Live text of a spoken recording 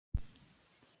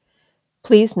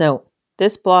Please note,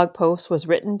 this blog post was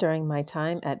written during my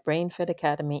time at BrainFit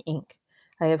Academy, Inc.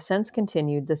 I have since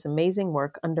continued this amazing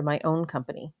work under my own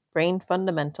company, Brain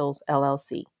Fundamentals,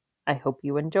 LLC. I hope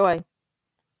you enjoy.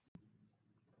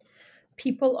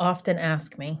 People often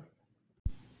ask me,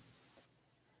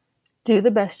 do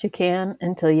the best you can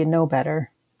until you know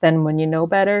better. Then when you know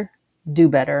better, do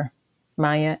better.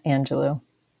 Maya Angelou.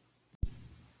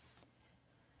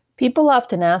 People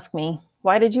often ask me,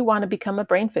 why did you want to become a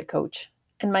BrainFit coach?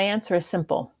 And my answer is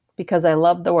simple, because I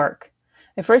love the work.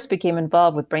 I first became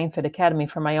involved with BrainFit Academy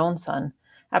for my own son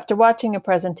after watching a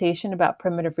presentation about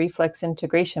primitive reflex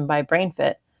integration by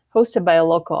BrainFit, hosted by a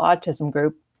local autism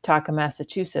group, Taka,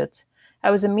 Massachusetts.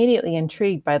 I was immediately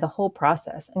intrigued by the whole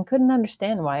process and couldn't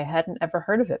understand why I hadn't ever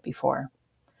heard of it before.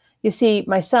 You see,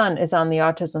 my son is on the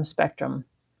autism spectrum.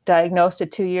 Diagnosed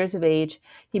at 2 years of age,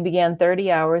 he began 30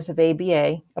 hours of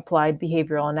ABA, Applied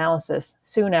Behavioral Analysis,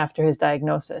 soon after his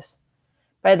diagnosis.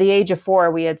 By the age of 4,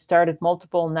 we had started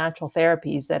multiple natural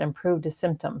therapies that improved his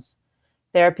symptoms.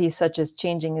 Therapies such as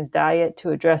changing his diet to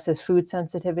address his food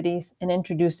sensitivities and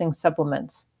introducing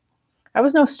supplements. I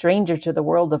was no stranger to the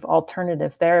world of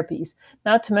alternative therapies,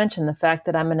 not to mention the fact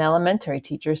that I'm an elementary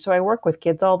teacher, so I work with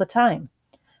kids all the time.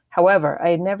 However, I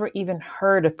had never even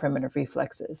heard of primitive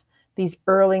reflexes, these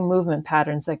early movement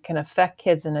patterns that can affect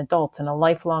kids and adults in a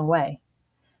lifelong way.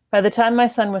 By the time my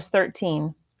son was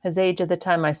 13, his age at the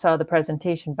time I saw the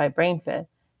presentation by BrainFit,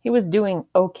 he was doing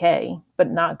okay,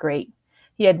 but not great.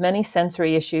 He had many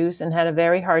sensory issues and had a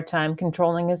very hard time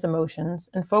controlling his emotions,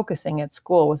 and focusing at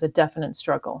school was a definite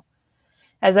struggle.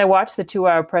 As I watched the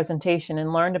 2-hour presentation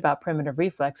and learned about primitive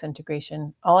reflex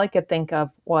integration, all I could think of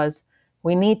was,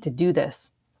 we need to do this.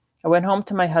 I went home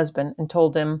to my husband and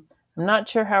told him, I'm not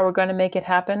sure how we're going to make it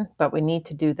happen, but we need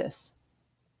to do this.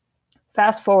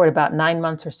 Fast forward about 9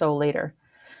 months or so later.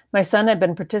 My son had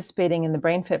been participating in the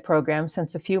BrainFit program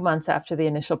since a few months after the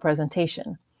initial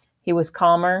presentation. He was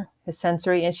calmer, his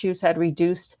sensory issues had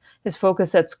reduced, his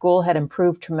focus at school had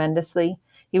improved tremendously,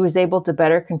 he was able to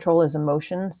better control his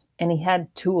emotions, and he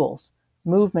had tools,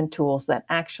 movement tools that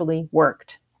actually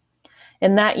worked.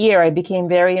 In that year, I became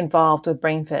very involved with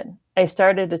BrainFit. I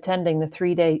started attending the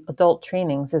 3-day adult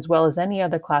trainings as well as any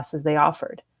other classes they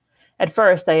offered. At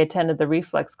first, I attended the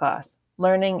reflex class,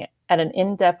 learning at an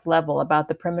in-depth level about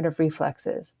the primitive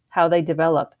reflexes, how they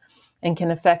develop, and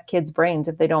can affect kids' brains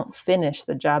if they don't finish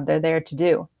the job they're there to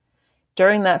do.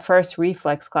 During that first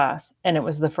reflex class, and it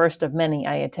was the first of many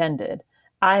I attended,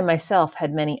 I myself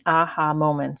had many aha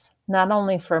moments, not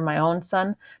only for my own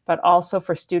son, but also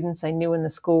for students I knew in the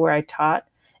school where I taught,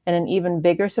 and an even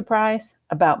bigger surprise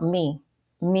about me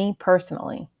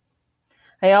personally.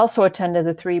 I also attended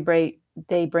the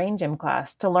 3-day brain gym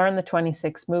class to learn the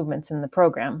 26 movements in the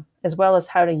program, as well as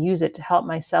how to use it to help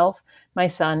myself, my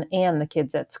son, and the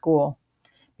kids at school.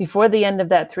 Before the end of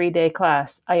that 3-day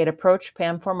class, I had approached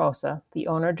Pam Formosa, the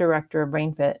owner-director of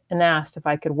BrainFit, and asked if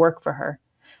I could work for her.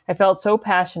 I felt so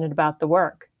passionate about the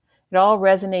work. It all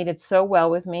resonated so well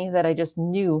with me that I just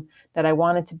knew that I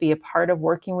wanted to be a part of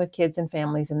working with kids and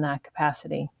families in that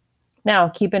capacity. Now,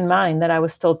 keep in mind that I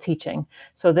was still teaching,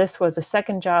 so this was a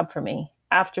second job for me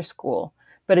after school,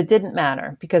 but it didn't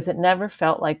matter because it never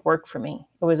felt like work for me.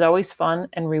 It was always fun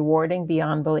and rewarding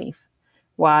beyond belief.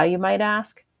 Why, you might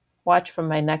ask? Watch from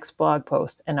my next blog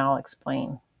post and I'll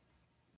explain.